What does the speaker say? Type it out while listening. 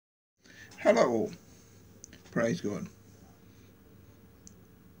Hello all, praise God.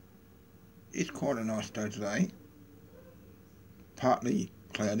 It's quite a nice day today, partly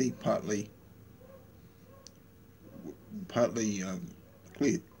cloudy, partly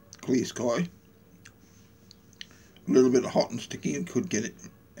clear sky, a little bit hot and sticky, and could get it,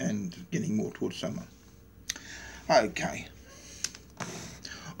 and getting more towards summer. Okay,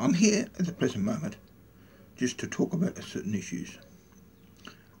 I'm here at the present moment just to talk about certain issues,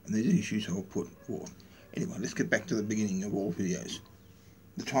 and these issues I'll put forth. Anyway, let's get back to the beginning of all videos.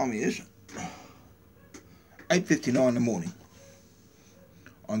 The time is 8:59 in the morning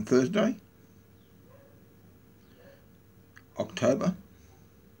on Thursday,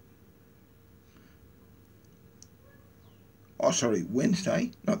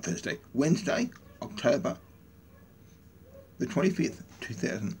 Wednesday, October the 25th,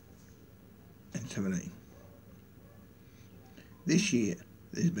 2017. This year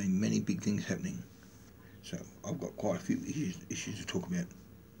there's been many big things happening, so I've got quite a few issues to talk about.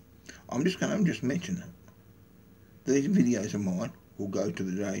 I'm just going to mention these videos of mine will go to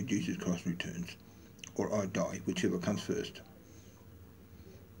the day Jesus Christ returns, or I die, whichever comes first.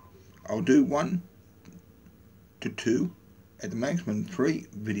 I'll do 1 to 2, at the maximum 3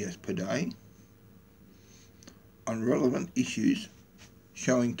 videos per day on relevant issues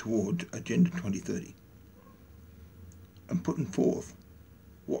showing towards Agenda 2030 and putting forth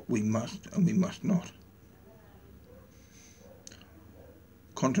what we must and we must not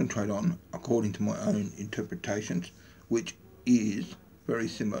concentrate on according to my own interpretations, which is very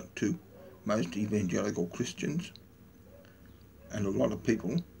similar to most evangelical Christians and a lot of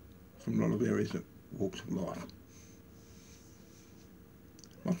people from a lot of areas of walks of life.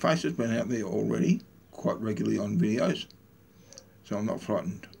 My face has been out there already quite regularly on videos, so I'm not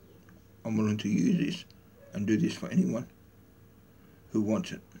frightened. I'm willing to use this and do this for anyone who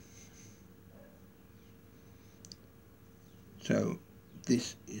wants it. So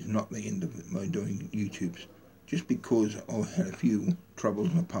this is not the end of my doing YouTubes, just because I've had a few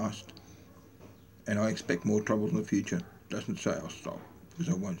troubles in the past and I expect more troubles in the future. Doesn't say I'll stop, because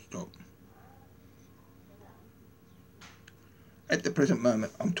I won't stop. At the present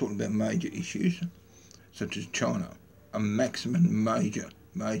moment, I'm talking about major issues, such as China, a maximum major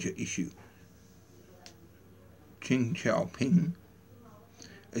issue. Xi Jinping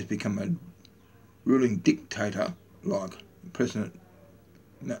has become a ruling dictator like President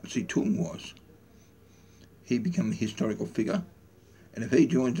Mao Zedong was. He became a historical figure, and if he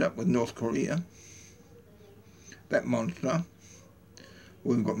joins up with North Korea, that monster,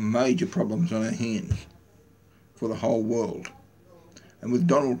 we've got major problems on our hands for the whole world. And with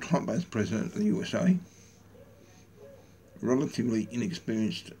Donald Trump as President of the USA, relatively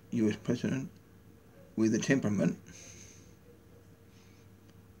inexperienced US President with a temperament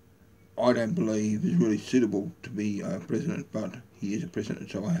I don't believe is really suitable to be a President, but he is a President,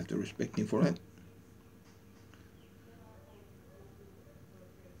 so I have to respect him for that.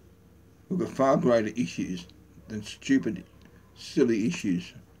 We've got far greater issues than stupid, silly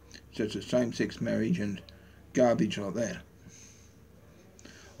issues such as same-sex marriage and garbage like that.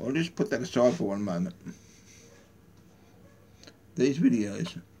 I'll just put that aside for one moment. These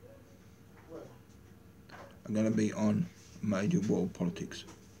videos are going to be on major world politics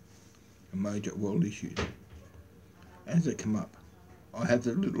and major world issues as they come up. I have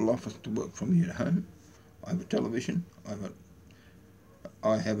a little office to work from here at home. I have a television.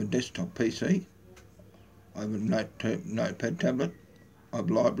 I have a desktop PC. I have a notepad tablet. I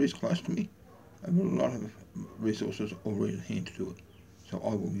have libraries close to me. I have a lot of resources already at hand to do it. So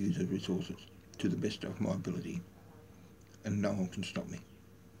I will use those resources to the best of my ability, and no one can stop me.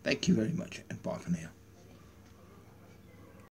 Thank you very much, and bye for now.